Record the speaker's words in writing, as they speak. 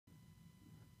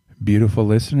Beautiful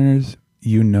listeners,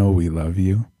 you know we love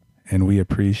you, and we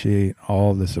appreciate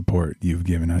all the support you've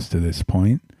given us to this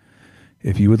point.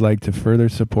 If you would like to further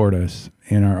support us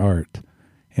in our art,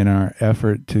 in our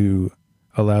effort to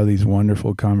allow these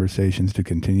wonderful conversations to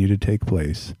continue to take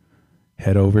place,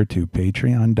 head over to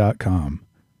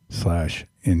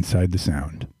patreon.com/Inside the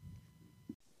Sound.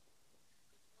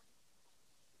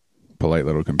 Polite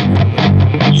little computer.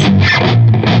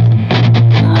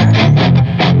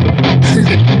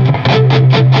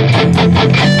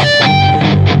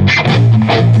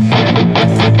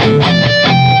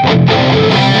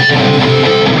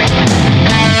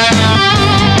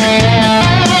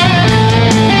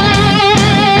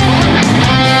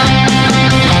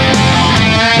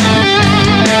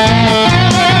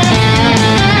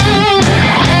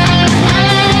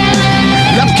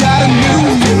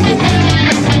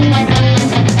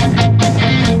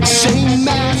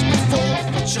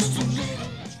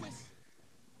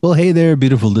 Well, hey there,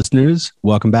 beautiful listeners.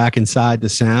 Welcome back Inside the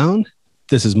Sound.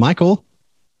 This is Michael.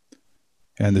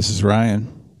 And this is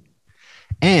Ryan.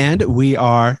 And we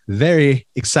are very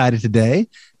excited today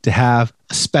to have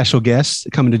a special guest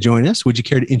coming to join us. Would you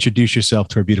care to introduce yourself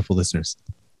to our beautiful listeners?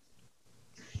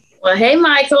 Well, hey,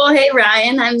 Michael. Hey,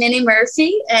 Ryan. I'm Minnie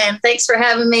Murphy, and thanks for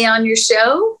having me on your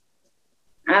show.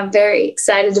 I'm very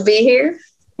excited to be here.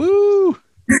 Woo!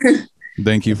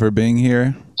 Thank you for being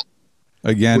here.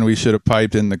 Again, we should have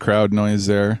piped in the crowd noise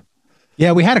there.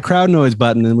 Yeah, we had a crowd noise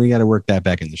button, and we got to work that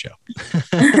back in the show.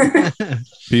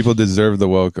 People deserve the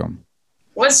welcome.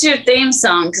 What's your theme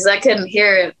song? Because I couldn't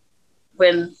hear it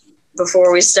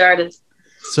before we started.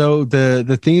 So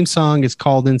the theme song is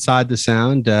called Inside the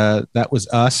Sound. That was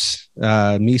us,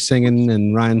 me singing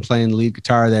and Ryan playing lead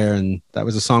guitar there. And that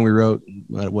was a song we wrote,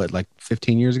 like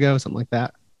 15 years ago, something like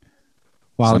that?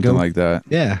 Something like that.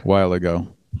 Yeah. A while ago.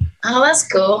 Oh, that's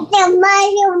cool.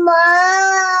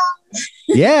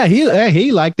 Yeah,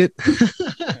 he liked it.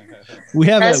 We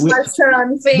have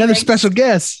another special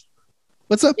guest.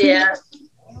 What's up? Yeah,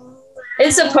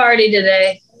 it's a party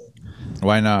today.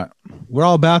 Why not? We're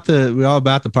all about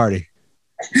the party.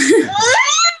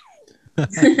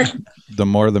 The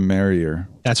more, the merrier.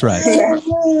 That's right.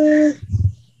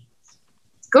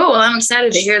 Cool. Well, I'm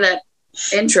excited to hear that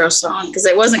intro song because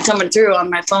it wasn't coming through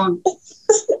on my phone.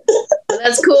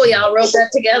 That's cool. Y'all wrote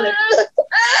that together.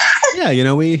 Yeah, you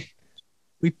know, we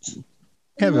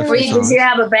have a few songs. Did you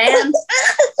have a band?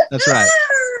 That's right.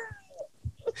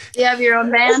 You have your own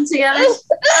band together?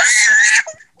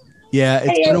 Yeah,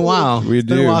 it's been a while. It's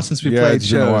been a while since we played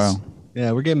shows.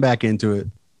 Yeah, we're getting back into it.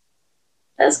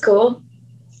 That's cool.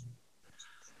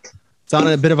 It's on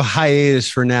a bit of a hiatus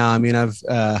for now. I mean, I've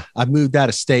moved out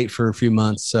of state for a few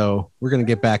months, so we're gonna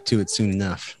get back to it soon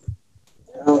enough.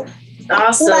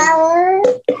 Awesome.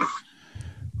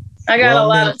 I got a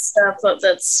lot of stuff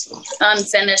that's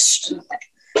unfinished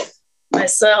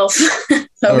myself.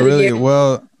 Oh, really?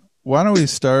 Well, why don't we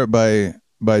start by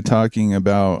talking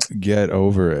about Get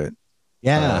Over It?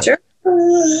 Yeah. Sure.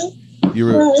 You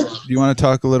want to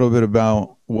talk a little bit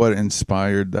about what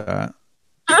inspired that?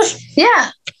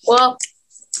 Yeah. Well,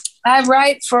 I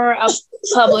write for a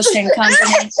publishing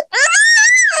company.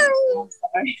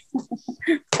 Sorry.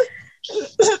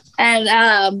 And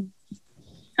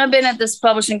I've been at this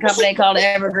publishing company called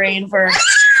Evergreen for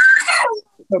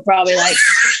probably like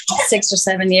 6 or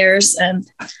 7 years. And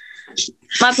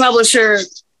my publisher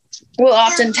will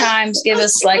oftentimes give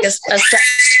us like a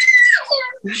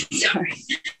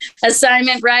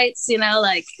assignment rights, you know,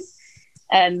 like,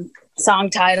 and song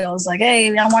titles like,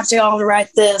 hey, I want you all to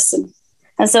write this.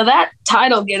 And so that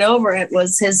title, Get Over It,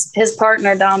 was his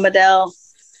partner, Don Bedell.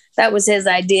 That was his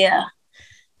idea.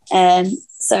 And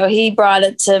so he brought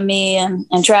it to me and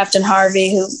Trafton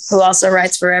Harvey, who also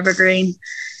writes for Evergreen,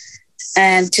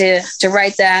 and to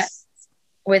write that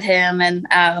with him. And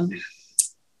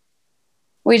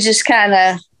we just kind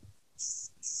of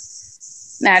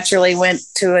naturally went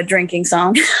to a drinking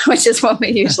song, which is what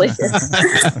we usually do.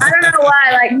 I don't know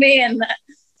why, like me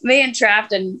and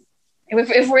Trafton,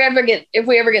 if we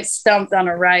ever get stumped on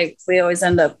a write, we always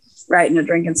end up writing a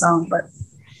drinking song. But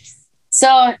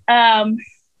so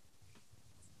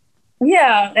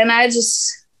yeah, and I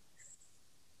just,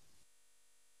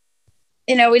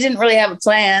 you know, we didn't really have a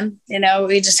plan. You know,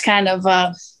 we just kind of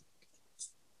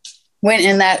went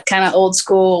in that kind of old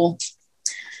school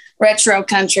retro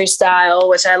country style,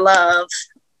 which I love.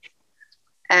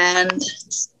 And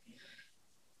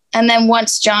then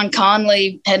once John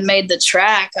Conley had made the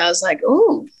track, I was like,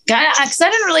 ooh, because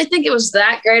I didn't really think it was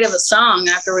that great of a song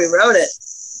after we wrote it.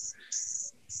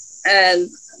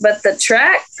 But the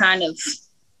track kind of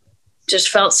just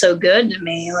felt so good to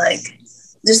me. Like,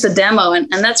 just the demo. And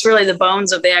that's really the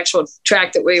bones of the actual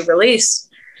track that we released.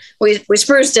 We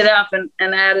spruced it up and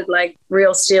added like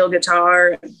real steel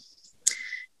guitar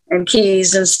and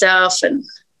keys and stuff and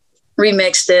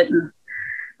remixed it.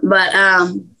 But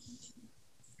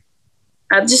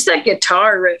just that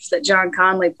guitar riff that John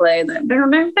Conley played, that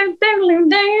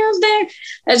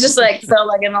it just like felt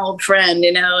like an old friend,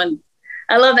 you know. And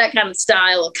I love that kind of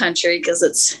style of country because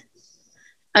it's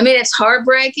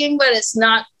heartbreaking, but it's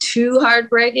not too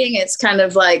heartbreaking. It's kind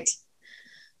of like,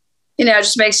 you know, it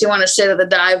just makes you want to sit at the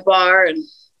dive bar and,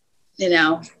 you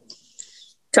know,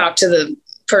 talk to the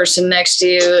person next to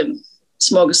you and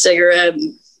smoke a cigarette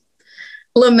and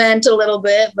lament a little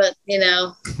bit, but, you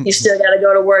know, you still got to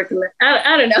go to work. And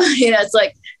I don't know, you know, it's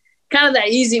like kind of that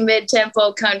easy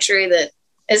mid-tempo country that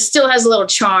it still has a little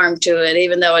charm to it,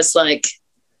 even though it's like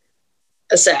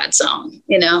a sad song,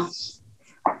 you know.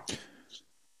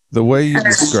 The way you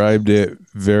described it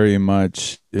very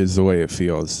much is the way it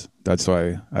feels. That's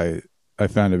why I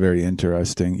found it very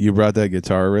interesting. You brought that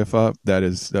guitar riff up.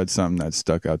 That's something that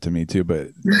stuck out to me too. But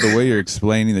the way you're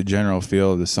explaining the general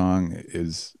feel of the song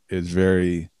is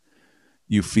very,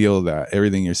 you feel that.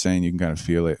 Everything you're saying, you can kind of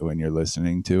feel it when you're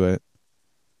listening to it.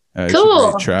 Cool. It's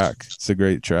a great track. It's a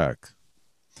great track.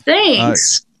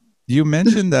 Thanks. You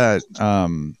mentioned that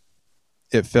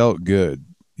it felt good,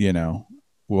 you know,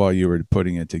 while you were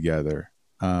putting it together.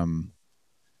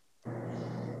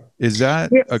 Is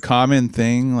that a common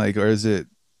thing? Like, or is it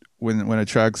when a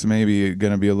track's maybe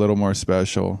going to be a little more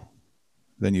special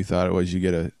than you thought it was, you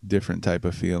get a different type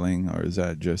of feeling? Or is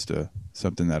that just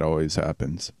something that always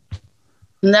happens?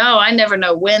 No, I never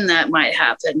know when that might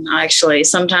happen. Actually,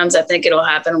 sometimes I think it'll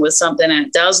happen with something and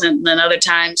it doesn't. And then other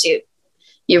times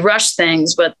you rush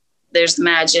things, but there's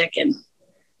magic. And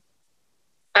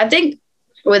I think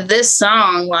with this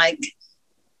song, like,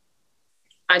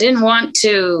 I didn't want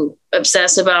to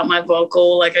obsess about my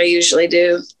vocal like I usually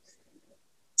do.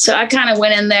 So I kind of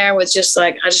went in there with just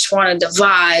like, I just wanted to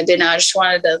vibe, you know, I just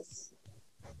wanted to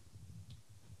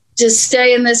just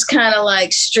stay in this kind of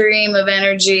like stream of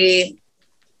energy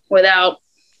without,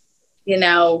 you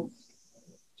know,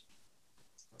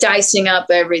 dicing up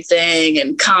everything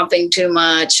and comping too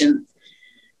much and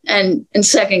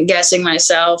second guessing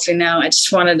myself, you know. I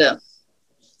just wanted to,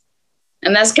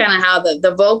 and that's kind of how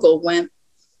the vocal went.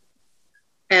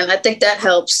 And I think that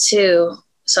helps too,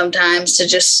 sometimes, to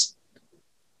just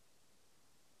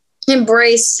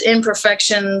embrace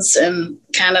imperfections and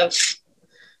kind of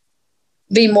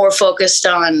be more focused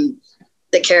on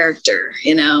the character,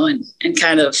 you know, and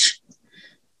kind of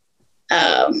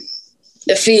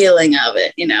the feeling of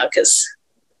it, you know, because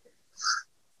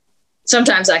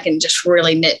sometimes I can just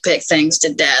really nitpick things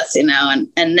to death, you know,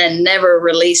 and then never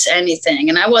release anything.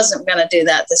 And I wasn't going to do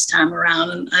that this time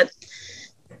around. And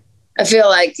I feel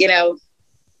like, you know,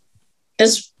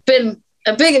 it's been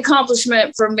a big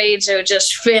accomplishment for me to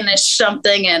just finish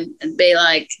something and be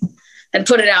like, and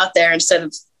put it out there instead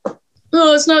of,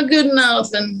 oh, it's not good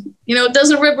enough. And, you know, it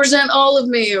doesn't represent all of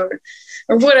me or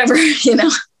whatever, you know,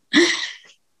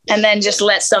 and then just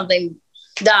let something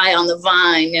die on the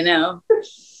vine, you know?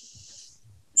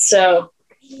 So.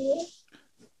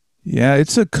 Yeah,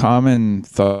 it's a common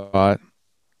thought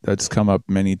that's come up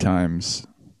many times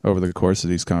over the course of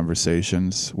these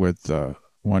conversations with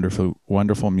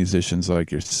wonderful musicians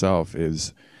like yourself,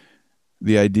 is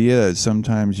the idea that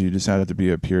sometimes you just have to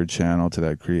be a pure channel to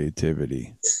that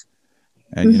creativity.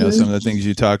 And, you know, some of the things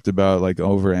you talked about, like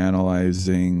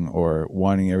overanalyzing or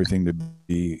wanting everything to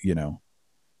be, you know,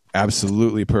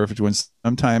 absolutely perfect, when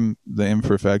sometimes the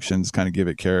imperfections kind of give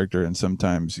it character. And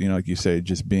sometimes, you know, like you say,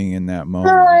 just being in that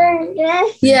moment,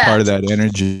 yeah, part of that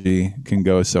energy can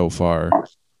go so far.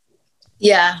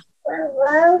 Yeah.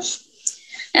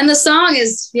 And the song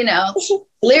is, you know,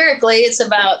 lyrically, it's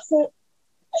about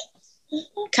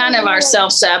kind of our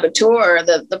self-saboteur,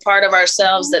 the part of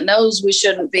ourselves that knows we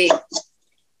shouldn't be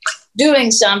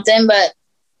doing something, but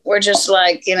we're just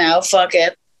like, you know, fuck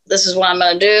it. This is what I'm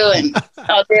going to do, and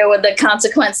I'll deal with the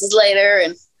consequences later.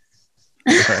 And,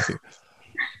 Right.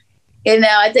 you know,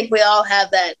 I think we all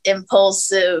have that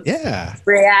impulsive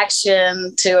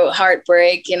reaction to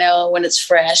heartbreak, you know, when it's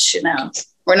fresh, you know,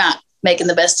 we're not making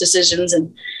the best decisions.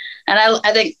 And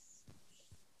I think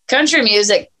country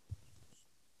music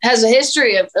has a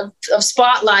history of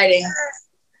spotlighting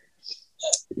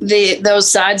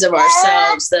those sides of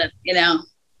ourselves that, you know,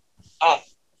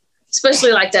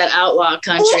 especially like that outlaw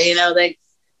country, you know, they're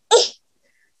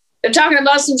talking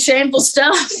about some shameful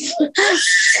stuff. It's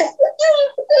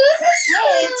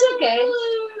okay.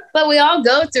 But we all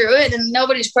go through it and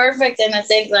nobody's perfect. And I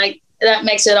think like that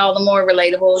makes it all the more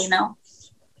relatable, you know?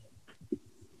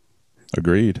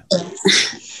 Agreed.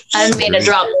 I didn't mean to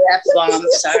drop the F-bomb.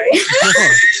 Sorry.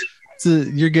 So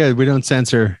you're good. We don't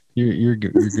censor. You're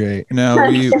good. You're great. No,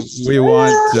 we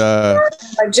want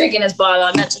I'm drinking his bottle.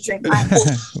 I meant to drink mine.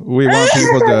 we want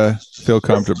people to feel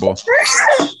comfortable,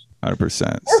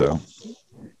 100%. So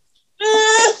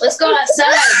Let's go outside.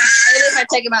 Maybe if I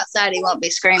take him outside, he won't be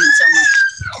screaming so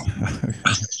much.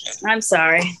 I'm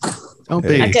sorry. Don't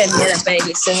be. I couldn't get a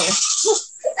babysitter.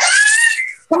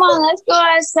 Come on, let's go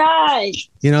outside.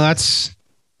 You know, that's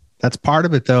part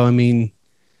of it, though. I mean,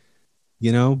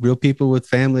 you know, real people with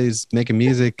families making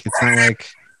music. It's not like,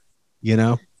 you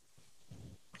know,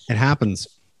 it happens.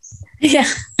 Yeah.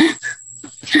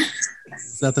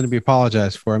 It's nothing to be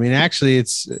apologized for. I mean, actually,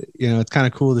 it's, you know, it's kind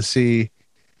of cool to see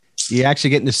you actually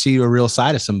getting to see a real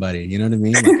side of somebody. You know what I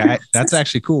mean? Like, that's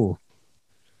actually cool.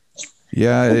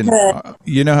 yeah, and,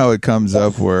 you know how it comes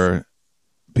up where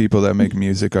people that make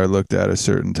music are looked at a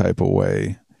certain type of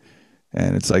way,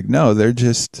 and it's like, no, they're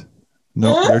just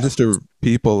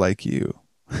people like you.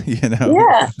 You know?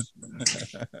 Yeah.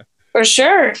 For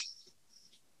sure.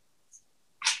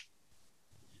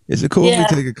 Is it cool if we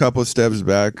take a couple steps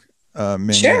back,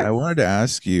 Minnie? Sure. I wanted to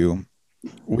ask you,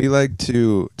 we like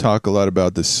to talk a lot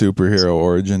about the superhero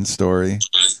origin story,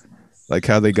 like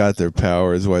how they got their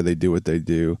powers, why they do what they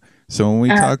do. So when we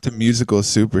talk to musical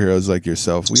superheroes like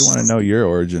yourself, we want to know your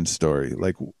origin story.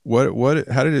 Like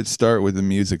how did it start with the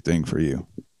music thing for you?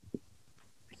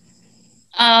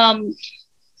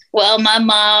 Well, my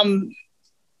mom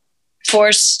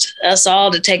forced us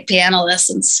all to take piano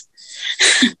lessons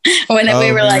when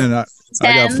we were like 10.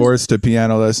 I got forced to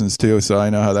piano lessons too, so I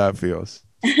know how that feels.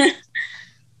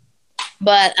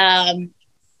 But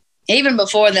even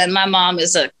before then, my mom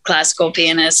is a classical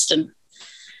pianist, and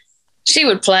she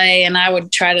would play, and I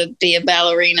would try to be a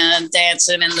ballerina and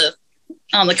dancing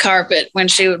on the carpet when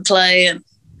she would play. And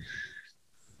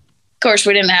of course,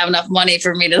 we didn't have enough money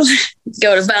for me to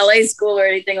go to ballet school or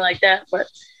anything like that. But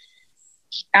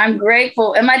I'm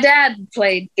grateful. And my dad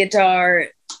played guitar.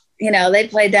 You know, they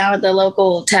played down at the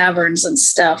local taverns and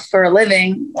stuff for a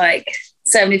living, like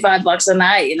 $75 a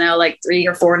night, you know, like 3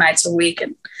 or 4 nights a week.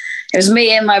 And it was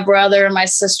me and my brother and my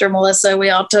sister, Melissa. We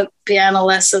all took piano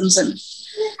lessons, and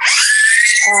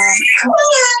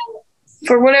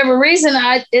for whatever reason,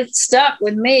 it stuck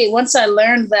with me. Once I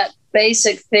learned that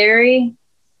basic theory,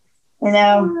 you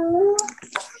know,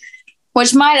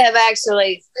 which might have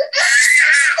actually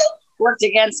worked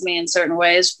against me in certain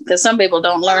ways, because some people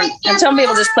don't learn, and some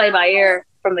people just play by ear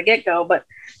from the get-go. But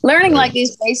learning like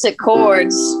these basic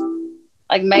chords,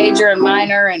 like major and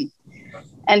minor,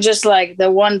 and just like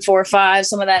the 1-4-5,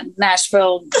 some of that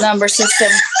Nashville number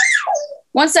system.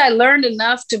 Once I learned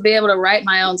enough to be able to write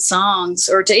my own songs,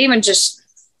 or to even just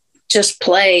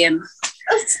play, and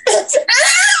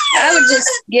I would just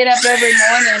get up every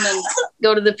morning and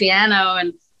go to the piano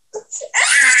and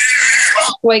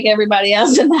wake everybody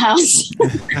else in the house.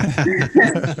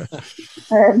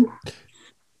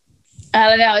 I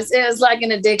don't know. It was like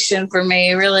an addiction for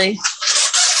me, really.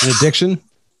 An addiction?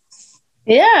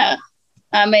 Yeah.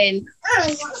 I mean,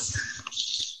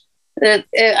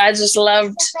 I just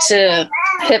loved to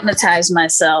hypnotize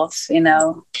myself, you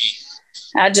know.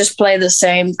 I just play the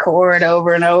same chord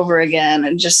over and over again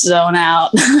and just zone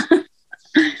out.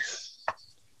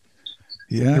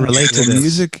 Yeah, relate to this.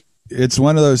 Music. It's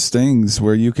one of those things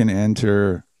where you can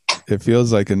enter. It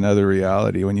feels like another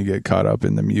reality when you get caught up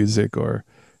in the music, or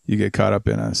you get caught up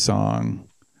in a song.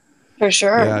 For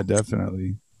sure. Yeah,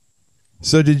 definitely.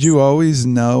 So did you always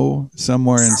know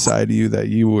somewhere inside of you that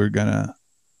you were gonna,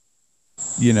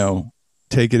 you know,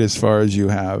 take it as far as you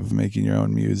have, making your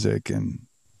own music and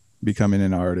becoming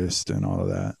an artist and all of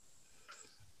that?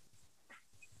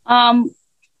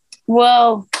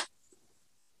 Well,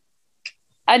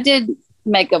 I did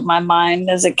make up my mind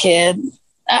as a kid.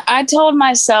 I told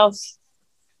myself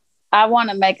I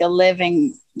want to make a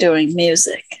living doing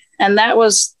music. And that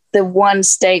was the one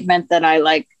statement that I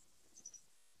like.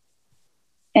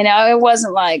 You know, it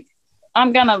wasn't like,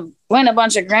 I'm going to win a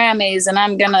bunch of Grammys and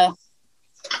I'm going to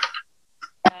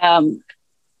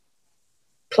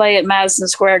play at Madison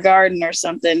Square Garden or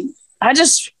something. I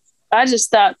just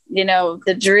thought, you know,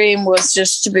 the dream was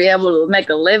just to be able to make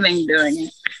a living doing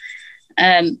it.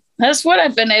 And that's what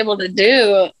I've been able to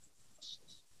do.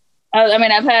 I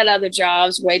mean, I've had other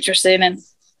jobs, waitressing, and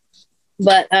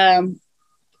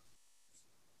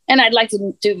I'd like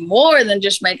to do more than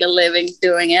just make a living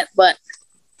doing it. But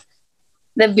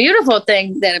the beautiful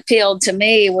thing that appealed to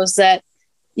me was that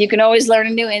you can always learn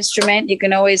a new instrument. You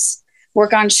can always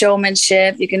work on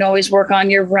showmanship. You can always work on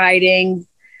your writing.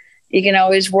 You can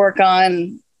always work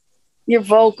on your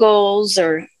vocals,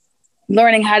 or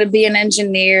learning how to be an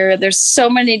engineer. There's so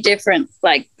many different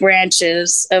like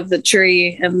branches of the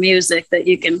tree of music that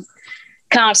you can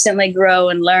constantly grow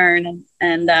and learn.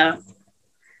 And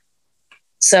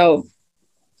so,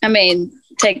 I mean,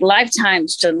 take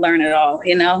lifetimes to learn it all,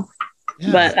 you know?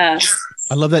 Yeah. But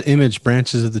I love that image,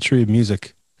 branches of the tree of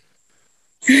music.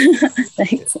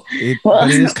 thanks.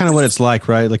 But it is kind of what it's like,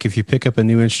 right? Like if you pick up a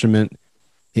new instrument,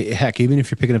 heck, even if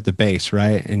you're picking up the bass,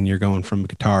 right, and you're going from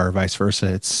guitar or vice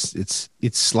versa, it's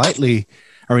slightly,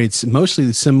 I mean, it's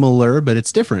mostly similar, but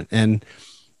it's different. And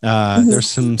there's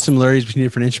some similarities between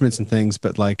different instruments and things,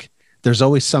 but like there's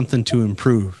always something to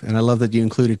improve. And I love that you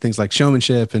included things like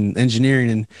showmanship and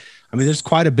engineering. And I mean, there's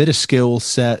quite a bit of skill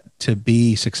set to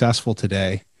be successful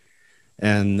today.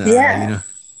 And you know,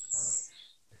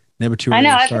 never too early I know.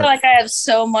 to I start. feel like I have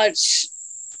so much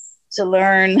to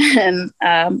learn, and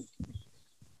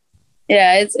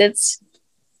yeah, it's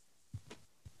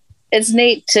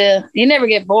neat to. You never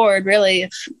get bored, really,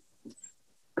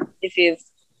 if you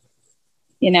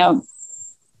if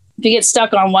you get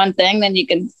stuck on one thing, then you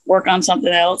can work on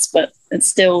something else. But it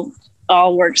still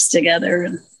all works together.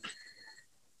 And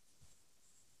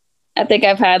I think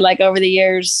I've had like over the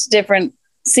years different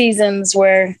seasons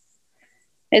where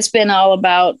it's been all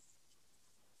about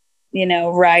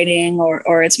writing,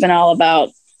 or it's been all about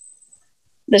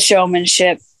the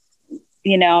showmanship.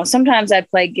 Sometimes I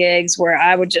play gigs where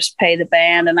I would just pay the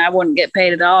band and I wouldn't get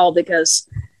paid at all because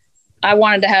I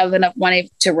wanted to have enough money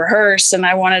to rehearse, and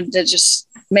I wanted to just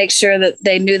make sure that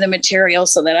they knew the material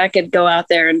so that I could go out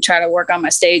there and try to work on my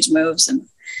stage moves and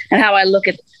how I look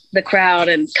at the crowd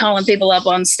and calling people up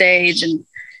on stage and,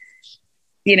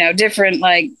 different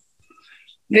like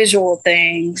visual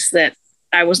things that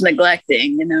I was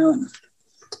neglecting,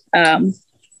 because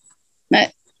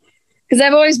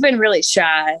I've always been really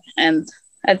shy. And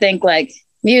I think like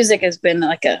music has been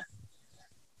like a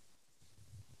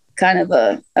kind of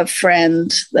a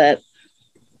friend that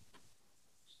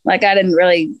like I didn't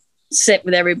really sit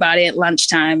with everybody at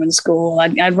lunchtime in school.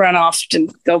 I'd run off to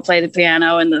go play the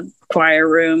piano in the choir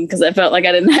room because I felt like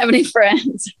I didn't have any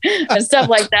friends and stuff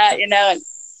like that, And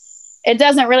it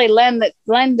doesn't really lend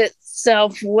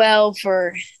itself well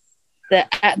for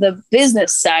the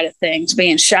business side of things,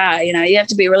 being shy. You have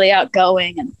to be really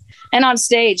outgoing and on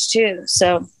stage too.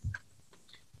 So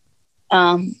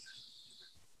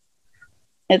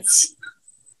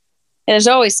there's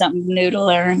always something new to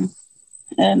learn.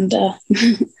 And so,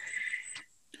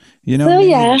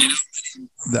 yeah,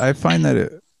 I find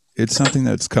that it's something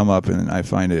that's come up, and I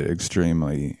find it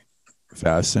extremely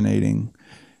fascinating,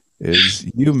 is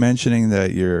you mentioning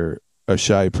that you're a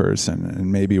shy person,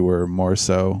 and maybe were more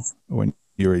so when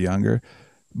you were younger,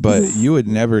 but you would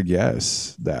never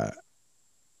guess that,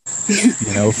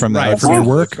 from the right, from your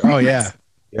work. Oh yeah.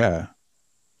 Yeah.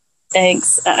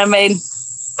 Thanks. I mean,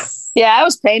 yeah, I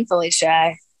was painfully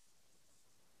shy.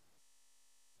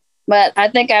 But I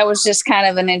think I was just kind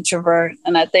of an introvert.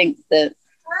 And I think that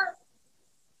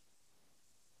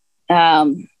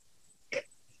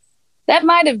that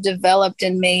might have developed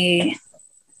in me.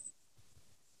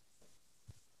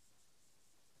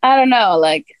 I don't know.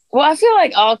 I feel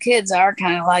like all kids are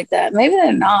kind of like that. Maybe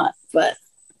they're not, but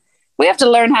we have to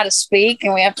learn how to speak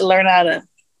and we have to learn how to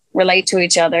relate to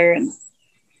each other.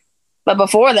 But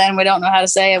before then, we don't know how to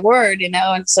say a word,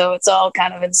 and so it's all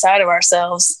kind of inside of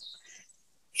ourselves,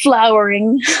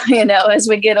 flowering, as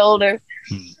we get older.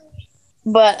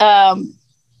 But I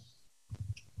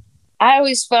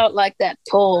always felt like that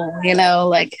pull,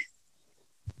 like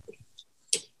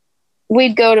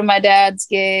we'd go to my dad's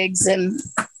gigs and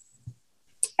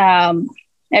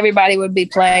everybody would be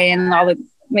playing,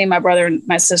 me, my brother and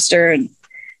my sister and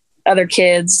other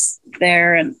kids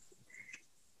there.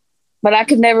 But I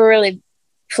could never really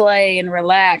play and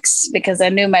relax because I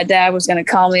knew my dad was going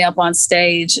to call me up on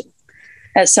stage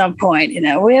at some point,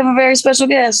 we have a very special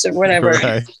guest or whatever.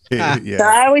 Right. Yeah. So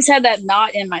I always had that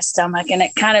knot in my stomach, and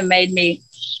it kind of made me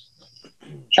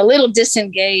a little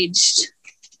disengaged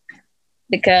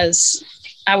because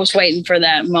I was waiting for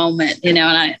that moment,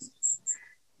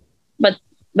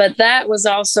 but that was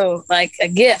also like a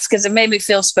gift because it made me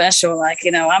feel special. Like,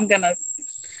 I'm going to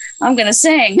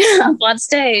sing on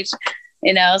stage,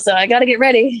 so I got to get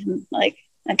ready. Like,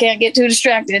 I can't get too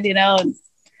distracted, and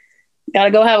got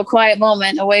to go have a quiet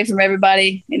moment away from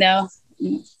everybody,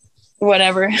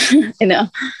 whatever,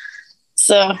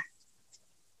 So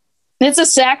it's a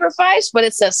sacrifice, but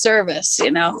it's a service,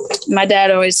 My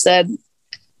dad always said,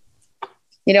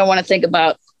 you don't want to think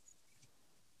about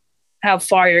how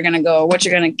far you're going to go or what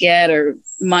you're going to get or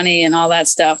money and all that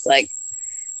stuff. Like,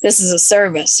 this is a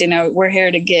service, we're here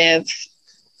to give,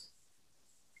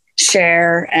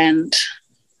 share, and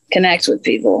connect with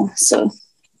people. So,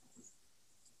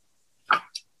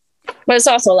 but it's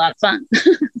also a lot of fun.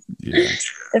 Yeah.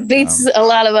 It beats a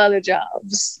lot of other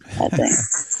jobs, I think.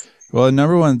 Well, the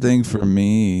number one thing for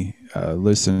me,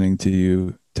 listening to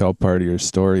you tell part of your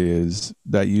story is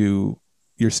that you're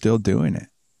still doing it.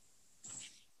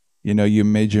 You know, you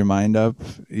made your mind up,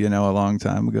 you know, a long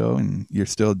time ago, and you're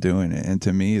still doing it. And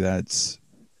to me,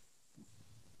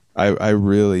 I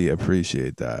really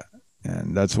appreciate that.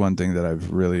 And that's one thing that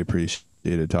I've really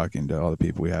appreciated talking to all the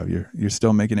people we have. You're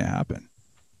still making it happen.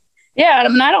 Yeah, I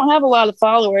mean, I don't have a lot of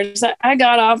followers. I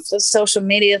got off the social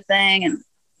media thing, and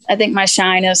I think my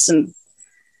shyness and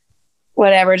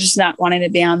whatever, just not wanting to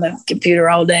be on the computer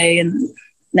all day and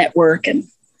network, and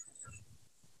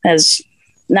has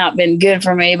not been good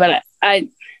for me. But I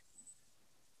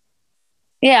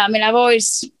mean, I've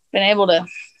always been able to,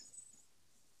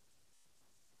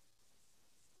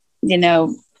 you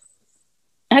know,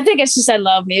 I think it's just, I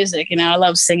love music, you know, I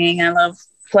love singing, I love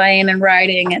playing and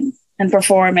writing and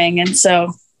performing. And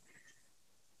so,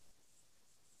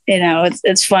 you know,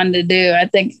 it's fun to do. I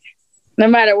think no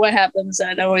matter what happens,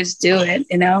 I'd always do it,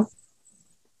 you know,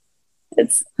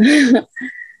 it's,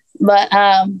 but,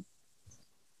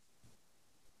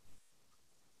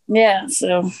 yeah,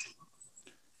 so.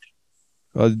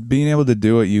 Well, being able to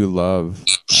do what you love,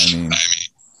 I mean,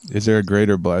 is there a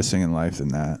greater blessing in life than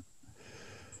that?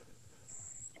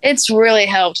 It's really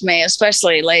helped me,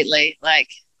 especially lately. Like,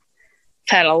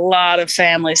 had a lot of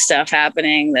family stuff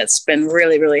happening that's been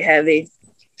really, really heavy.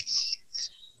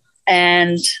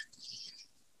 And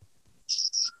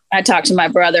I talked to my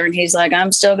brother, and he's like, I'm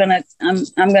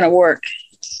going to work.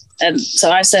 And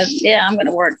so I said, yeah, I'm going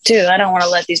to work too. I don't want to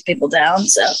let these people down.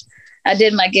 So I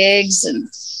did my gigs, and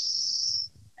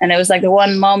it was like the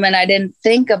one moment I didn't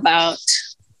think about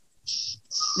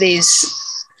these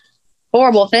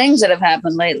horrible things that have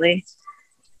happened lately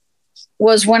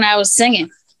was when I was singing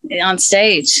on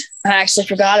stage. I actually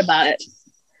forgot about it.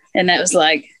 And it was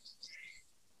like,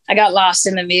 I got lost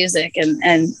in the music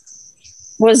and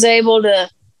was able to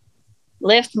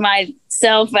lift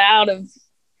myself out of,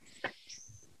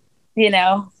 you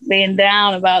know, being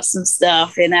down about some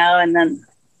stuff, you know, and then,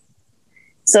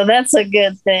 so that's a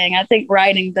good thing. I think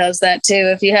writing does that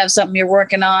too. If you have something you're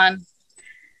working on,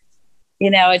 you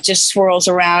know, it just swirls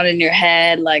around in your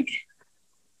head, like,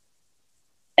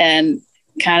 and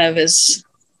kind of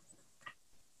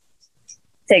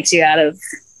takes you out of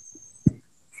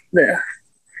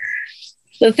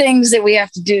the things that we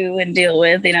have to do and deal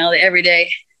with, you know, the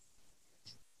everyday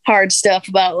hard stuff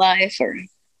about life. Or,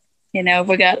 you know, if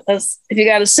you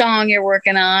got a song you're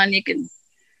working on, you can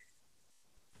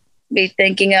be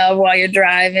thinking of while you're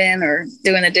driving or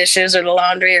doing the dishes or the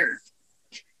laundry or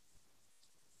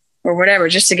whatever,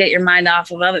 just to get your mind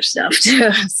off of other stuff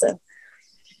too. So,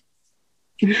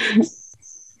 you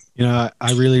know,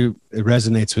 it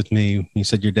resonates with me. You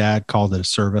said your dad called it a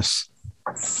service,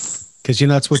 because, you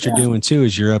know, that's what you're doing too,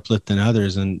 is you're uplifting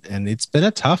others. And it's been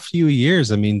a tough few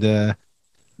years. I mean, the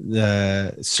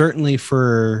certainly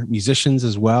for musicians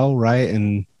as well. Right.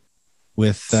 And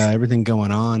with everything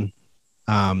going on,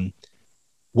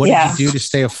 what did you do to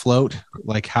stay afloat?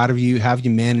 Like, how have you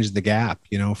managed the gap,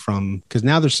 you know, because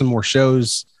now there's some more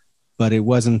shows, but it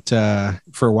wasn't,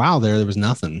 for a while there was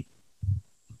nothing.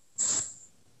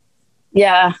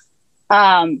 Yeah.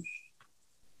 Well,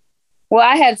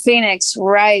 I had Phoenix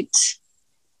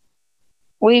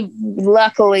we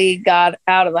luckily got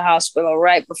out of the hospital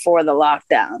right before the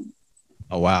lockdown.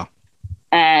 Oh, wow.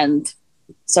 And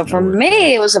so for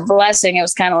me, it was a blessing. It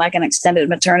was kind of like an extended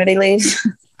maternity leave.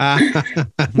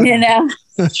 You know,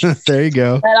 there you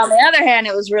go. But on the other hand,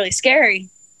 it was really scary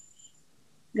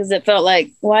because it felt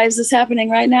like, why is this happening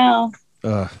right now?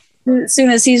 As soon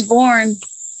as he's born.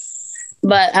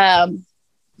 But I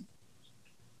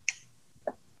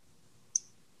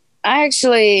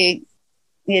actually,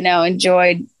 you know,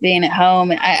 enjoyed being at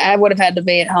home. I would have had to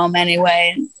be at home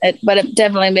anyway, but it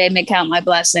definitely made me count my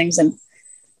blessings. And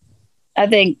I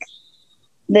think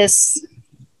this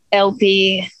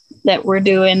LP that we're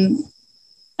doing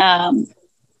has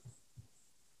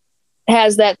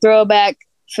that throwback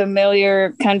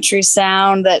familiar country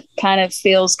sound that kind of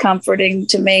feels comforting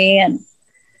to me, and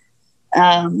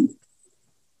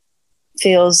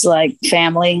feels like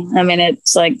family. I mean,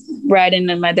 it's like riding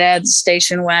in my dad's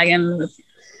station wagon.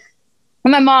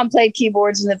 And my mom played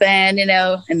keyboards in the band, you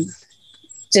know, and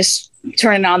just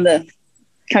turning on the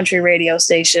country radio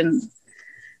station,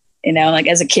 you know, like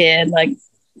as a kid, like,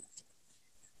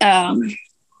 and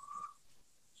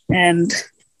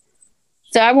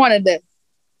so I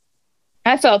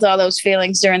felt all those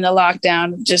feelings during the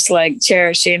lockdown, just like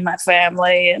cherishing my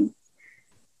family and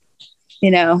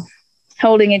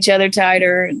holding each other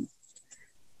tighter. And,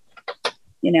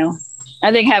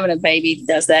 I think having a baby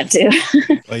does that too.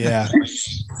 Oh, yeah.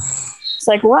 It's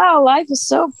like, wow, life is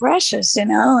so precious,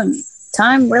 and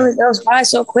time really goes by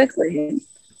so quickly.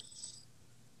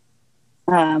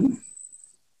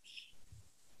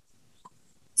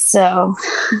 So,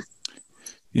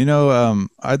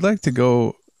 I'd like to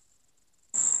go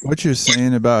what you're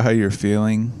saying about how you're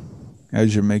feeling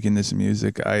as you're making this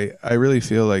music. I really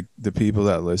feel like the people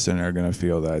that listen are going to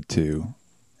feel that too.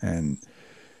 And,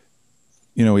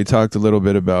 we talked a little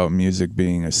bit about music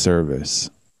being a service.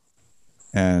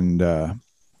 And,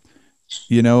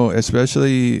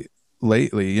 especially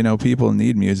lately, people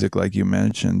need music, like you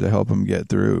mentioned, to help them get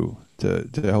through, to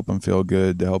help them feel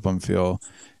good, to help them feel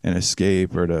an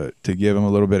escape, or to give them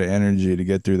a little bit of energy to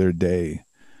get through their day.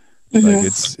 mm-hmm.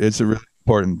 Like it's a really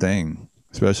important thing,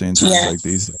 especially in times like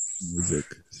these, music.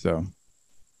 So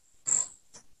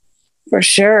for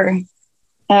sure.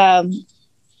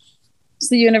 It's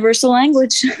the universal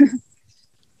language.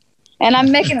 And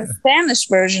I'm making a Spanish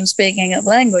version, speaking of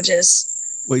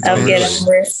languages. Wait, of Get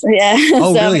Over It. Yeah.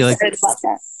 Oh, So really? I'm excited about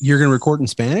that. You're going to record in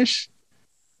Spanish?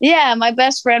 Yeah, my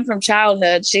best friend from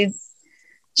childhood, she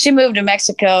moved to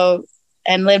Mexico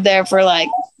and lived there for like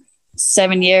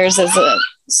 7 years as a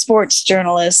sports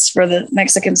journalist for the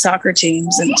Mexican soccer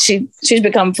teams, and she's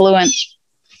become fluent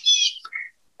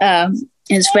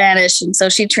in Spanish, and so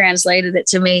she translated it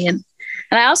to me, and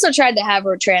I also tried to have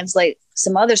her translate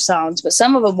some other songs, but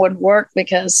some of them wouldn't work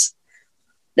because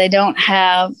they don't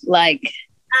have like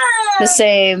the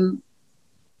same.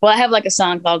 Well, I have like a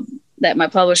song called that my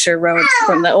publisher wrote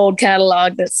from the old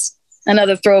catalog that's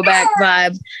another throwback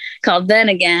vibe called Then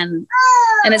Again.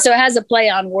 And so it has a play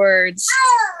on words,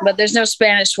 but there's no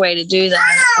Spanish way to do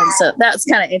that. And so that's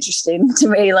kind of interesting to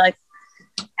me, like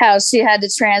how she had to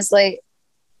translate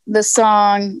the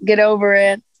song Get Over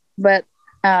It, but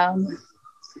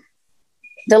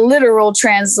the literal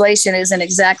translation isn't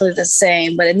exactly the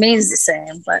same, but it means the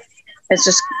same. But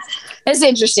it's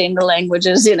interesting, the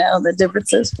languages, the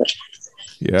differences. But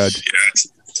yeah,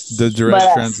 the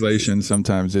direct translation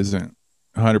sometimes isn't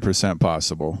 100%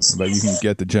 possible, but you can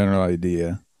get the general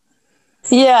idea.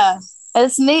 Yeah,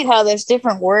 it's neat how there's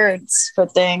different words for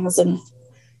things, and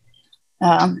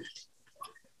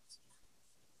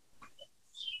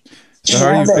so how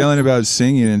are you feeling about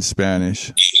singing in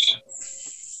Spanish?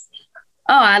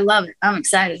 Oh, I love it. I'm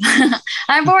excited.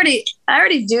 I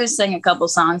already do sing a couple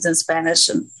songs in Spanish,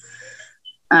 and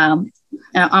on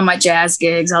my jazz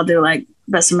gigs, I'll do like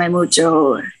Besame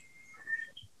Mucho.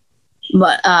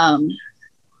 But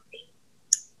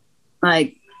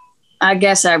like, I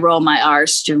guess I roll my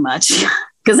R's too much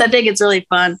because I think it's really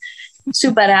fun.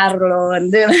 Superarlo and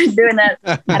doing that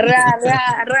ra,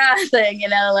 ra, ra thing,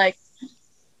 like.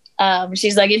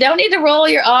 She's like, you don't need to roll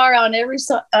your R on every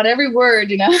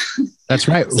word, That's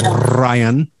right,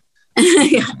 Ryan.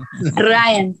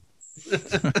 Ryan.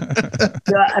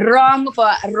 You're wrong for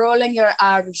rolling your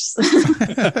R's.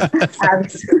 But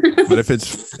if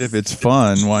it's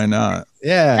fun, why not?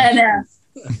 Yeah. I know.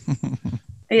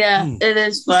 Yeah, it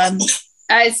is fun.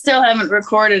 I still haven't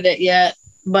recorded it yet,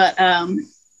 but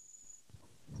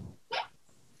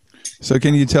So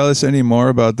can you tell us any more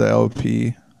about the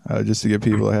LP? Just to give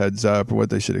people a heads up, or what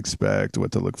they should expect,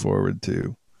 what to look forward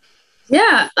to.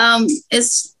 Yeah,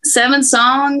 it's 7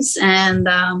 songs, and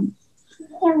the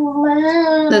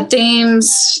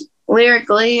themes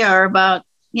lyrically are about,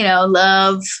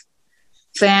 love,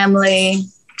 family,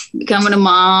 becoming a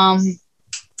mom,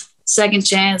 second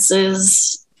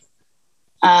chances,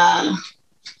 and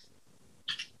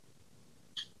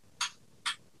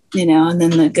then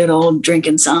the good old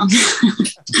drinking song,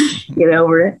 Get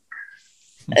Over It.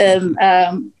 And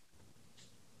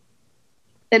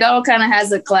it all kind of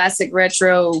has a classic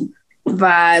retro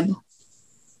vibe,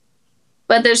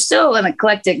 but there's still an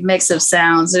eclectic mix of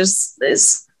sounds.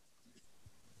 There's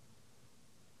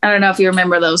I don't know if you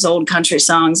remember those old country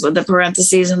songs with the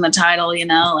parentheses in the title,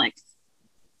 like,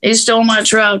 he stole my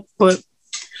truck, but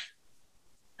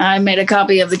I made a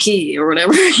copy of the key or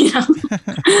whatever,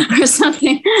 or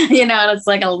something, it's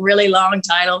like a really long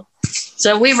title.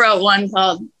 So we wrote one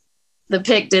called The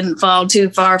Pick Didn't Fall Too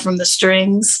Far from the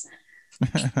Strings.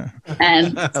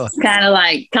 And kind of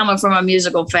like coming from a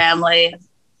musical family,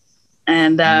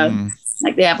 and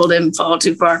like the apple didn't fall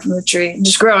too far from the tree.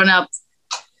 Just growing up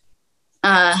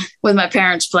with my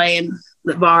parents playing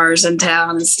the bars in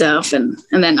town and stuff, and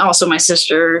then also my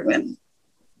sister,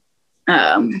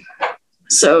 and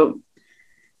so,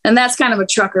 and that's kind of a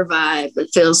trucker vibe.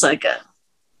 It feels like a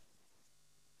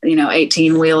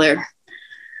 18-wheeler.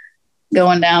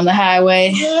 going down the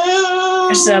highway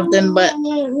or something,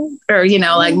 or, you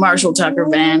know, like Marshall Tucker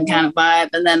Band kind of vibe.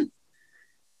 And then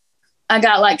I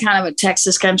got like kind of a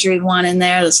Texas country one in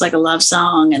there that's like a love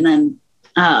song. And then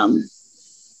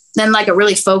like a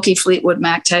really folky Fleetwood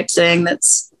Mac type thing.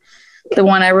 That's the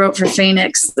one I wrote for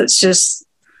Phoenix. That's just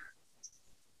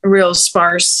real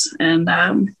sparse. And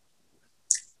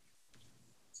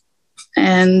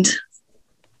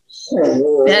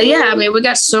yeah, I mean, we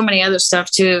got so many other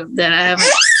stuff too that I haven't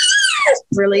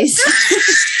released.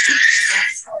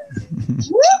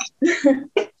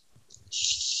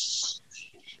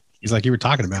 He's like, you were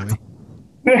talking about me.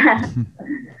 Yeah.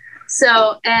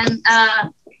 So, and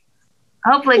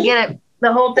hopefully get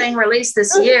the whole thing released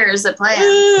this year is the plan.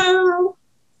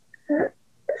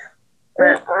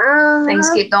 But things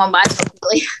keep going by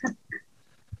quickly.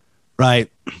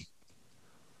 Right.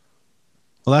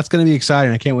 Well, that's going to be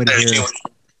exciting. I can't wait to hear it.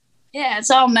 Yeah, it's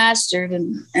all mastered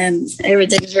and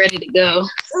everything's ready to go.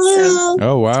 So.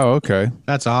 Oh, wow. Okay.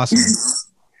 That's awesome.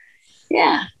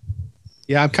 Yeah.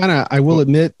 Yeah, I will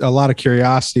admit a lot of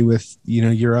curiosity with, you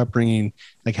know, your upbringing,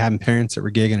 like having parents that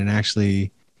were gigging and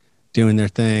actually doing their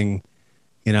thing.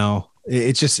 You know,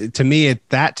 it's just, to me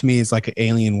is like an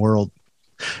alien world,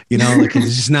 you know, like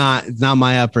it's just it's not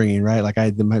my upbringing, right? Like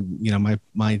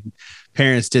my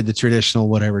parents did the traditional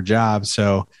whatever job.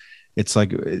 So it's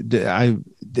like,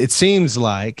 it seems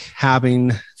like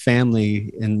having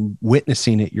family and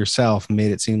witnessing it yourself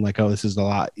made it seem like, oh, this is a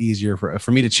lot easier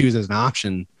for me to choose as an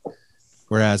option.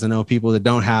 Whereas I know people that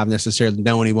don't have necessarily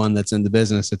know anyone that's in the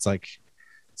business. It's like, it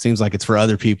seems like it's for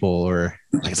other people or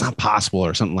like it's not possible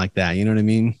or something like that. You know what I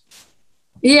mean?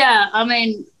 Yeah. I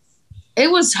mean, it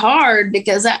was hard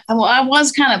because I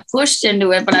was kind of pushed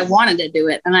into it, but I wanted to do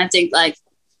it. And I think like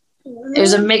it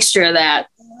was a mixture of that.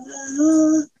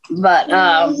 But,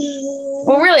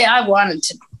 well, really, I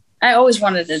always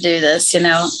wanted to do this, you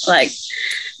know, like,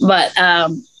 but,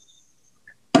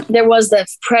 there was the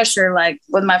pressure, like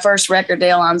with my first record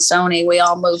deal on Sony, we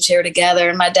all moved here together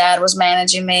and my dad was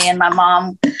managing me and my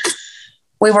mom,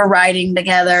 we were writing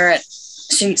together.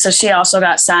 So she also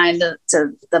got signed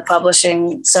to the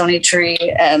publishing Sony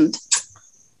Tree and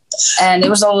it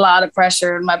was a lot of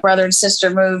pressure. And my brother and sister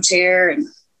moved here and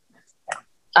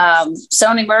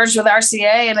Sony merged with RCA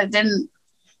and it didn't,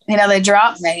 you know, they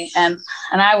dropped me and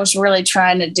I was really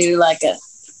trying to do like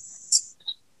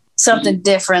something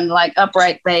different, like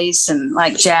upright bass and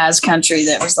like jazz country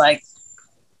that was like,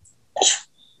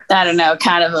 I don't know,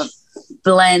 kind of a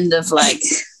blend of like,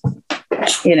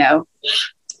 you know,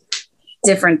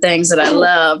 different things that I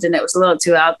loved. And it was a little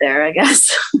too out there, I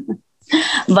guess.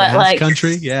 But jazz like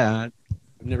country. Yeah.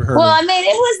 I've never heard Well, I mean,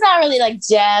 it was not really like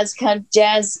jazz,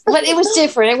 but it was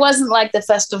different. It wasn't like the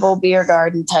festival beer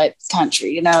garden type country,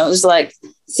 you know, it was like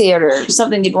theater,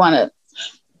 something you'd want to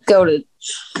go to,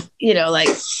 you know, like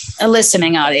a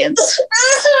listening audience.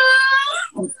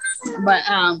 But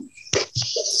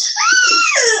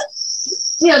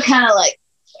you know, kind of like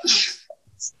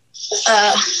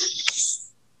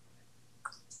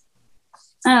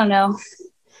I don't know.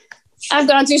 I've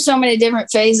gone through so many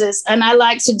different phases and I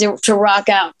like to rock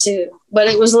out too, but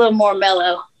it was a little more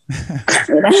mellow.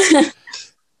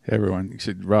 Everyone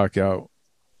should rock out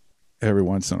every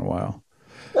once in a while.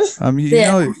 You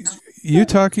know, you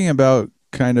talking about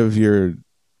kind of your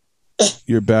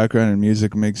background in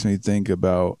music makes me think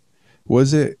about,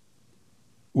 was it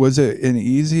an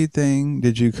easy thing?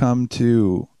 Did you come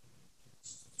to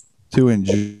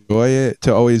enjoy it,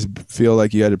 to always feel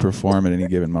like you had to perform at any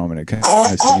given moment? It kind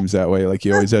of seems that way, like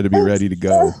you always had to be ready to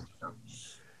go.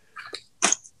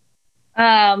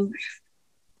 No,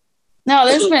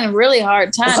 there's been really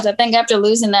hard times. I think after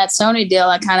losing that Sony deal,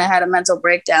 I kind of had a mental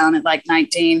breakdown at like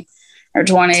 19 or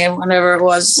 20, whenever it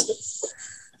was,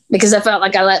 because I felt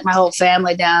like I let my whole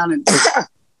family down. And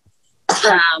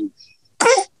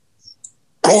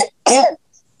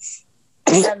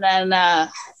then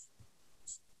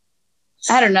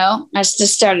I don't know, I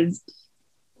just started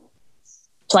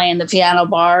playing the piano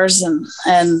bars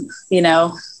and you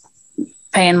know,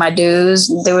 paying my dues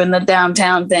and doing the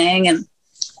downtown thing and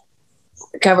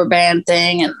the cover band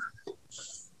thing, and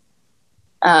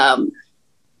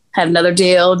had another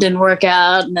deal, didn't work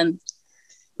out, and then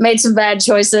made some bad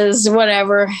choices,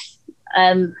 whatever.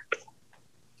 And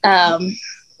I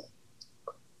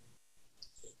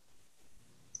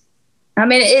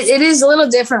mean, it is a little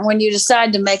different when you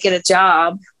decide to make it a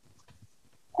job.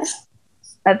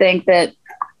 I think that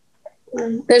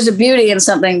there's a beauty in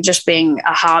something just being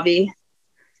a hobby.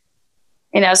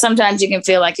 You know, sometimes you can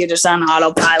feel like you're just on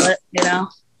autopilot, you know,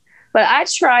 but I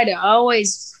try to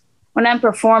always, when I'm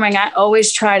performing, I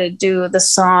always try to do the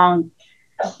song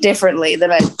differently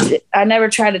than I never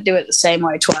try to do it the same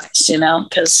way twice, you know,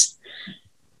 because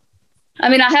I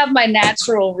mean, I have my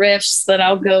natural riffs that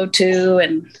I'll go to,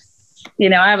 and, you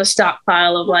know, I have a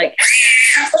stockpile of like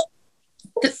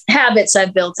habits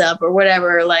I've built up or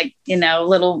whatever, like, you know,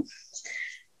 little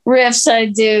riffs I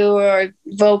do or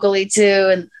vocally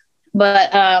too.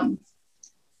 But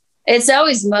it's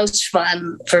always most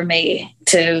fun for me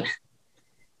to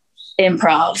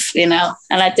improv, you know,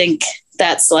 and I think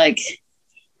that's like,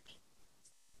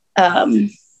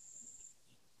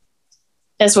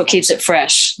 that's what keeps it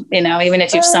fresh, you know, even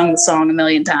if you've sung the song a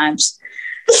million times.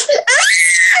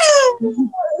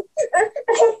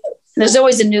 There's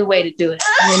always a new way to do it,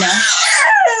 you know.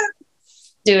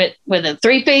 Do it with a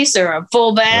 3-piece or a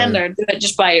full band, or do it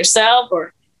just by yourself,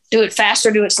 or do it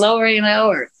faster, do it slower, you know,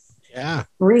 or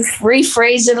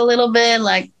rephrase it a little bit,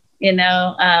 like, you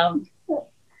know. I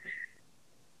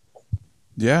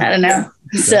don't know.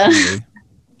 Definitely. So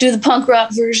do the punk rock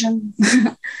version.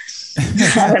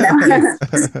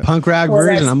 Punk rock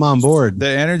version, I'm on board. The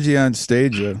energy on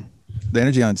stage, when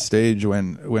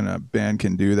a band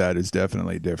can do that is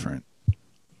definitely different.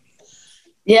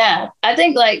 Yeah, I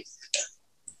think like,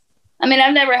 I mean,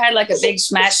 I've never had like a big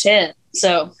smash hit,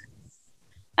 so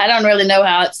I don't really know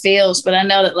how it feels, but I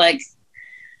know that like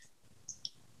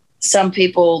some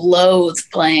people loathe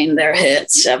playing their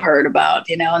hits I've heard about,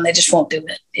 you know, and they just won't do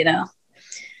it, you know.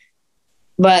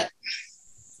 But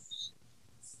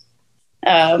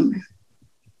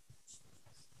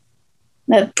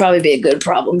that'd probably be a good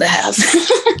problem to have.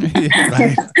 Yeah,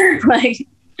 right. Like,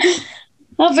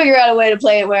 I'll figure out a way to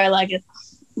play it where I like it.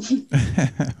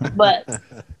 But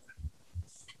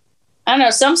I don't know,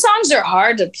 some songs are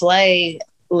hard to play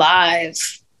live,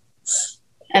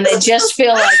 and they just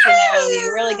feel like, you know,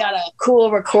 you really got a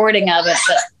cool recording of it,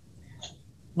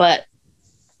 but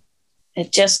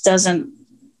it just doesn't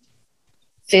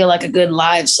feel like a good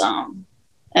live song.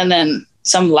 And then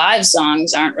some live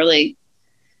songs aren't really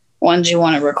ones you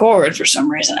want to record for some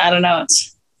reason. I don't know.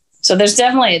 So there's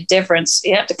definitely a difference.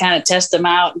 You have to kind of test them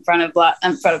out in front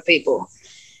of people,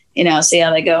 you know, see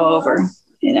how they go over,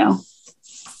 you know.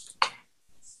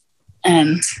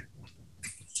 And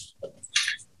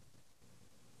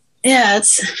yeah,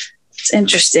 it's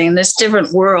interesting. There's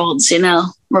different worlds, you know,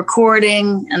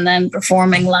 recording and then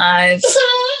performing live.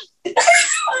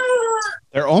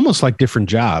 They're almost like different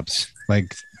jobs.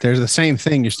 Like they're the same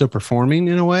thing. You're still performing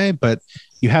in a way, but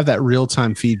you have that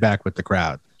real-time feedback with the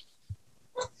crowd.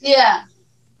 Yeah.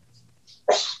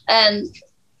 And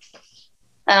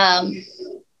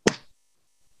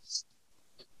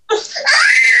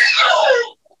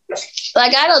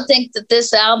like, I don't think that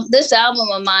this album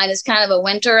of mine is kind of a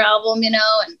winter album, you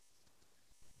know, and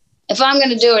if I'm going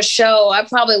to do a show, I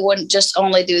probably wouldn't just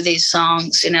only do these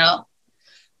songs, you know,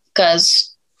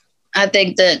 because I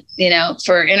think that, you know,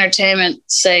 for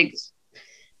entertainment's sake,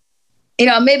 you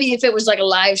know, maybe if it was like a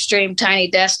live stream, tiny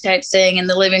desk type thing in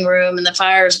the living room and the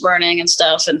fire's burning and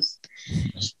stuff and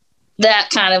that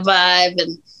kind of vibe.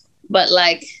 But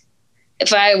like,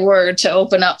 if I were to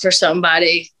open up for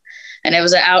somebody and it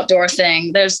was an outdoor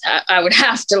thing, I would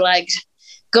have to like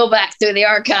go back through the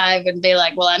archive and be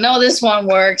like, well, I know this one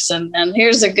works. And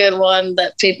here's a good one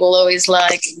that people always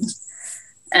like.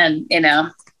 And, you know,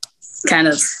 kind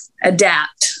of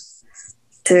adapt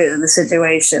to the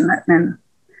situation. And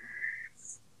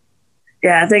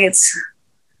yeah, I think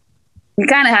you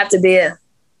kind of have to be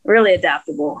really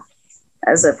adaptable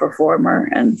as a performer,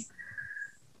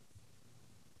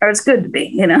 or it's good to be,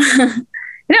 you know. You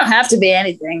don't have to be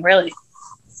anything really,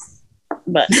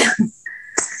 but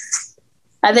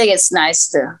I think it's nice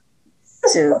to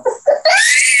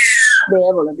be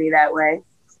able to be that way.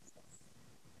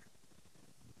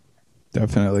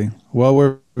 Definitely. Well,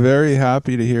 we're very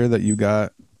happy to hear that you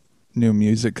got new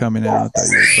music coming out, that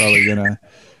you're probably gonna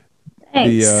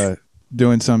be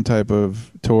doing some type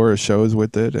of tour or shows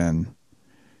with it, and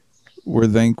we're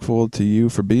thankful to you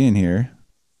for being here.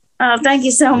 Oh, thank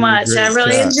you so much. I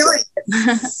really enjoyed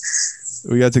it.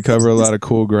 We got to cover a lot of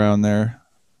cool ground there.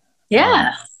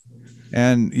 Yeah.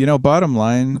 And, you know, bottom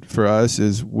line for us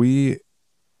is we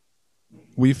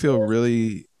feel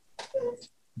really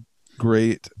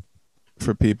great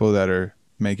for people that are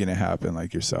making it happen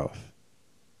like yourself.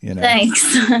 You know, thanks.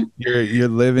 You're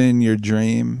living your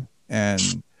dream,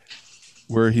 and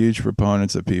we're huge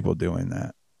proponents of people doing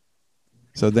that.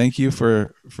 So thank you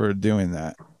for doing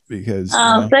that, because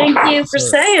thank you for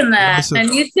saying that.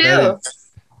 And you too.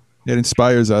 It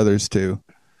inspires others too.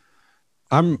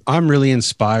 I'm really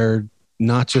inspired,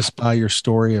 not just by your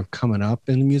story of coming up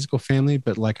in the musical family,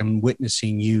 but like I'm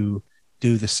witnessing you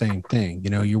do the same thing. You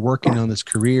know, you're working on this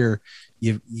career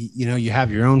you know, you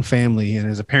have your own family, and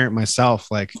as a parent myself,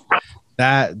 like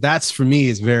that's for me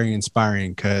is very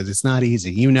inspiring because it's not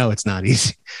easy. You know, it's not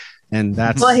easy. And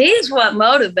that's well, he's what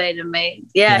motivated me.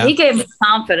 Yeah, he gave me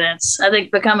confidence. I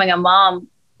think becoming a mom,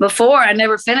 before I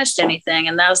never finished anything.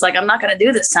 And I was like, I'm not going to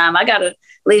do this time. I got to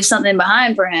leave something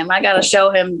behind for him. I got to show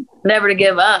him never to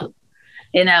give up,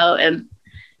 you know? And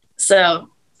so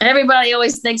everybody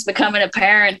always thinks becoming a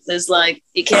parent is like,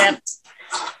 you can't,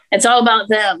 it's all about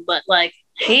them. But like,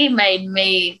 he made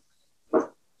me,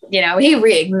 you know, he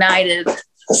reignited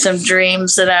some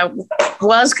dreams that I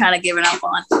was kind of giving up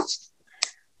on.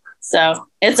 So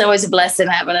it's always a blessing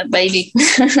having a baby.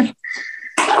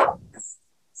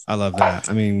 I love that.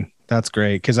 I mean, that's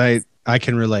great because I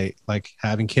can relate. Like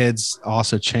having kids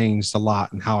also changed a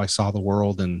lot in how I saw the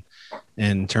world and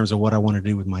in terms of what I want to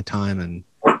do with my time. And,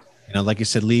 you know, like you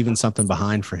said, leaving something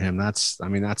behind for him.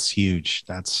 That's huge.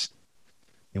 That's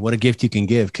what a gift you can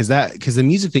give because the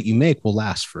music that you make will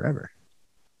last forever.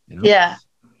 You know? Yeah.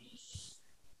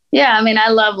 Yeah. I mean, I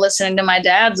love listening to my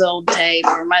dad's old tape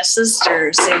or my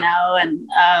sister's, you know, and,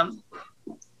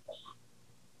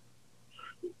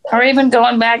 or even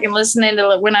going back and listening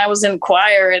to when I was in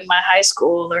choir in my high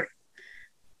school, or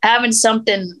having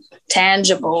something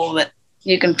tangible that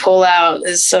you can pull out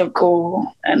is so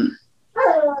cool. And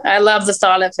I love the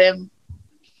thought of him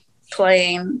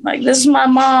playing like, this is my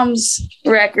mom's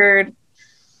record.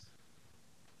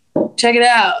 Check it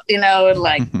out, you know, and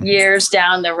like years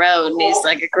down the road, and he's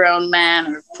like a grown man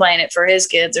or playing it for his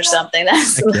kids or something.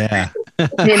 That's yeah.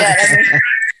 You know,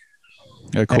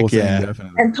 a cool thing,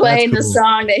 definitely. And playing the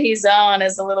song that he's on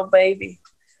as a little baby.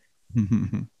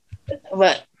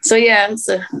 But so yeah, it's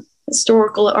a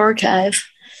historical archive.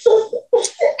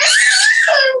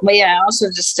 But yeah, also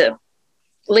just to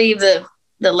leave the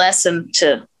lesson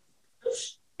to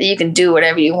that you can do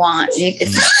whatever you want. You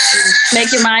can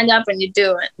make your mind up and you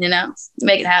do it, you know,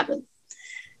 make it happen.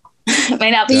 It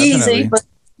may not be easy, but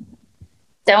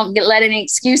don't let any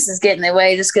excuses get in the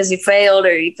way just because you failed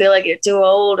or you feel like you're too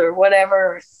old or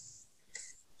whatever.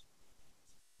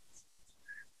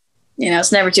 You know,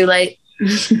 it's never too late.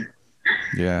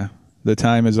 Yeah. The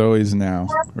time is always now,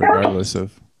 regardless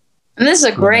of. And this is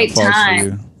a great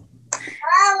time.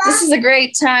 This is a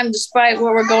great time, despite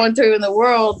what we're going through in the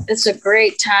world. It's a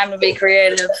great time to be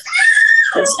creative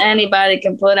because anybody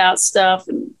can put out stuff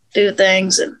and do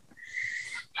things and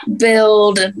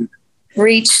build and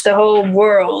reach the whole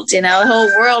world. You know, the whole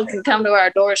world can come to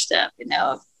our doorstep, you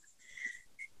know.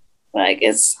 Like,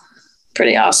 it's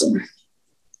pretty awesome.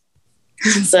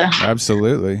 So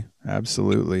Absolutely.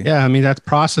 Yeah, I mean, that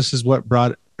process is what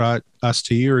brought us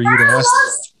to you or you to us.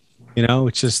 You know,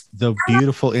 it's just the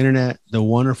beautiful internet, the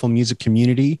wonderful music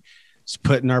community. It's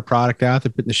putting our product out there,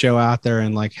 putting the show out there,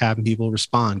 and like having people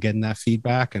respond, getting that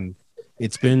feedback. And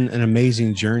it's been an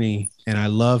amazing journey. And I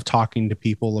love talking to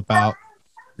people about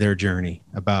their journey,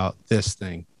 about this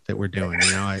thing that we're doing.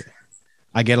 You know,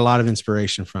 I get a lot of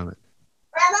inspiration from it.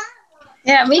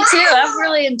 Yeah, me too. I've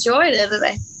really enjoyed it. And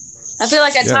I feel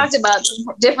like I talked about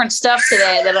different stuff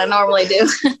today that I normally do.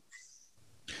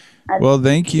 Well,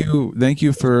 thank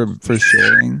you for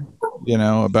sharing, you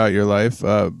know, about your life.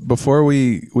 Before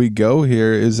we go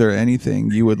here, is there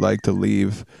anything you would like to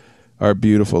leave our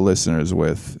beautiful listeners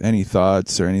with? Any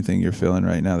thoughts or anything you're feeling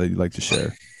right now that you'd like to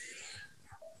share?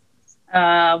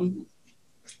 That's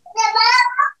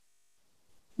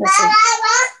a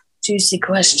juicy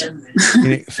question.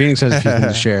 Phoenix has a few things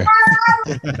to share.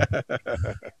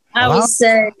 I would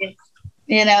say,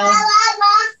 you know,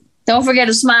 don't forget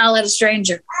to smile at a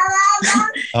stranger.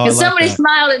 Because somebody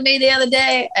smiled at me the other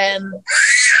day, and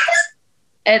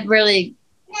it really,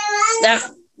 I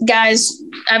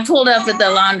pulled up at the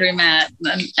laundromat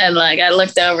and like I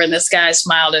looked over and this guy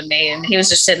smiled at me, and he was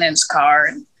just sitting in his car,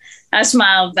 and I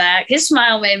smiled back. His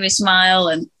smile made me smile,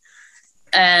 and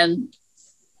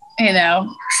you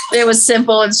know, it was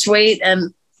simple and sweet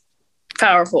and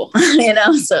powerful, you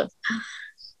know. So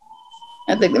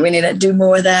I think that we need to do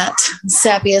more of that,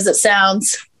 sappy as it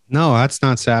sounds. No, that's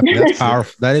not sappy. That's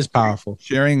powerful. That is powerful.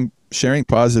 Sharing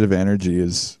positive energy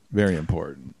is very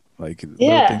important. Like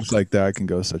little things like that can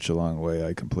go such a long way.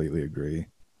 I completely agree.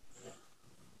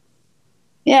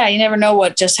 Yeah, you never know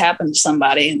what just happened to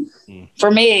somebody. For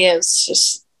me,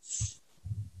 it's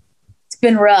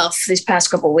been rough these past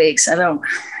couple of weeks. I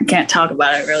can't talk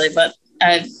about it really, but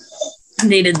I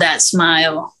needed that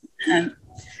smile. And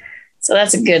so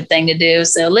that's a good thing to do.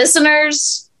 So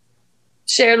listeners,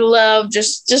 share the love,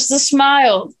 just a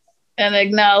smile and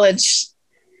acknowledge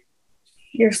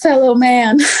your fellow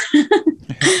man.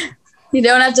 You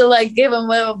don't have to like give them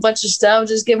a bunch of stuff.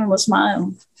 Just give them a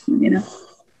smile, you know.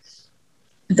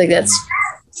 I think that's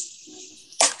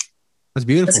That's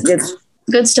beautiful. That's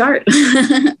a good start.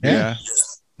 Yeah.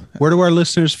 Where do our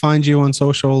listeners find you on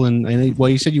social? And well,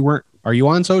 you said you weren't. Are you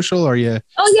on social? Are you?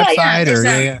 Oh yeah, yeah. Or,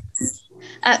 yeah.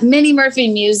 At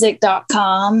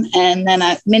MinnieMurphyMusic.com, and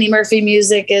then Minnie Murphy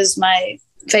Music is my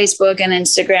Facebook and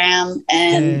Instagram,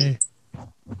 and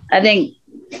I think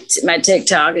my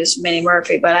TikTok is Minnie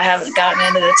Murphy, but I haven't gotten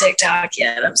into the TikTok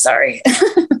yet. I'm sorry,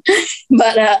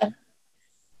 but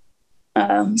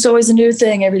it's always a new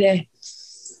thing every day.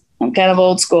 I'm kind of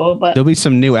old school, but there'll be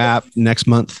some new app next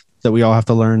month that we all have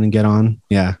to learn and get on.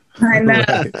 Yeah, I know.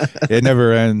 It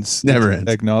never ends. Never ends.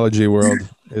 Technology world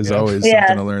is always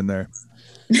something to learn there.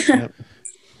 Yep.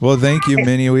 Well, thank you,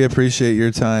 Minnie. We appreciate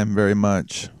your time very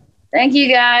much. Thank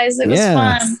you, guys. It was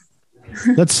fun.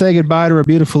 Let's say goodbye to our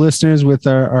beautiful listeners with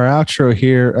our outro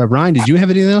here. Ryan, did you have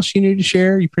anything else you need to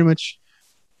share? You pretty much.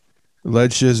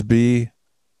 Let's just be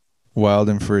wild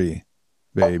and free,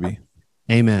 baby.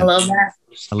 Amen. I love that.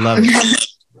 I love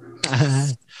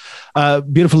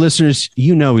it. Beautiful listeners,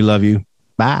 you know we love you.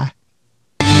 Bye.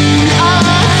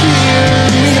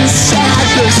 Inside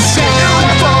the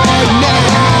sound for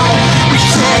now, we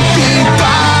can't be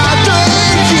by.